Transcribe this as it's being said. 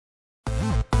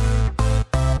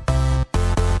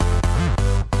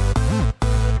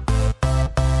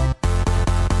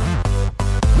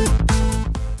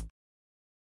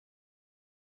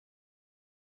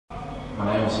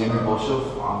Henri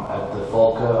Boshoff. I'm at the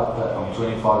Falker. I'm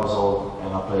 25 years old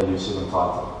and I play loose and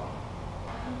title.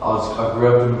 I grew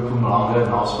up in Mpumalanga in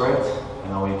Nelspruit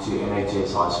and I went to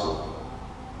NHS High School.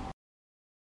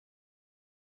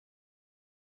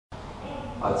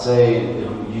 I'd say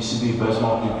it used to be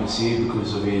Boshoff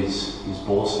because of his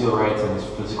ball steal rate and his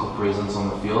physical presence on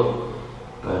the field,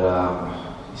 but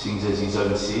seeing as he's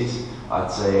overseas,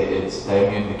 I'd say it's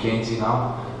Damien McKenzie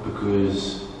now,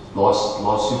 because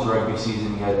last Super Rugby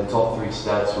season he had the top 3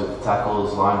 stats with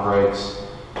tackles, line breaks,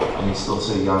 and he's still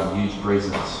so young, huge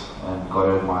presence, and got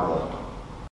to admire that.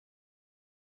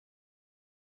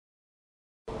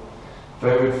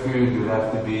 Favorite food would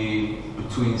have to be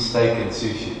between steak and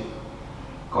sushi.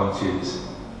 Can't choose.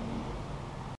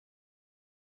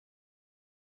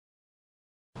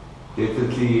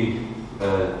 Definitely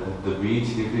the beach,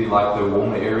 definitely like the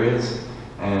warmer areas,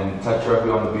 and touch rugby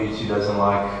on the beach. Who doesn't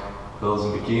like girls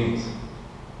in bikinis?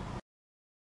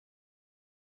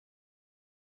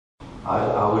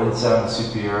 I wouldn't say I'm a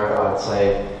superhero. I'd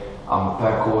say I'm a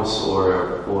pack horse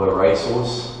or a race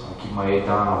horse. I keep my head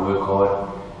down, I work hard,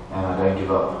 and I don't give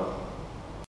up.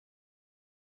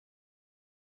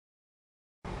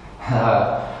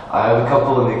 I have a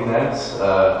couple of nicknames.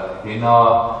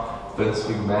 Henri, Vince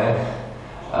McMahon,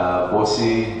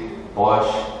 Bossy,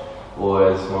 Bosh,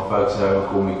 or as my folks at home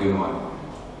call me, Good One.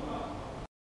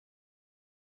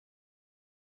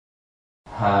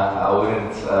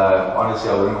 Honestly,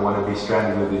 I wouldn't want to be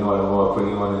stranded with anyone or put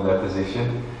anyone in that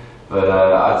position. But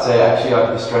I'd say actually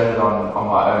I'd be stranded on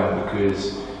my own,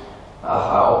 because I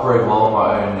operate well on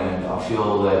my own, and I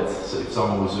feel that if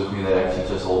someone was with me, they'd actually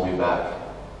just hold me back.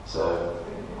 So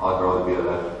I'd rather be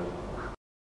alone.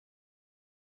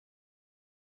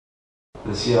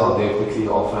 This year I'll definitely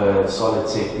offer solid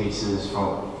set pieces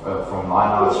from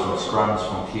line-outs, from scrums,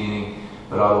 from cleaning,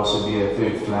 but I'll also be a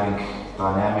third flank,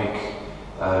 dynamic,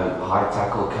 high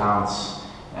tackle counts,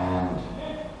 and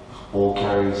ball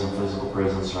carries and physical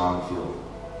presence around the field.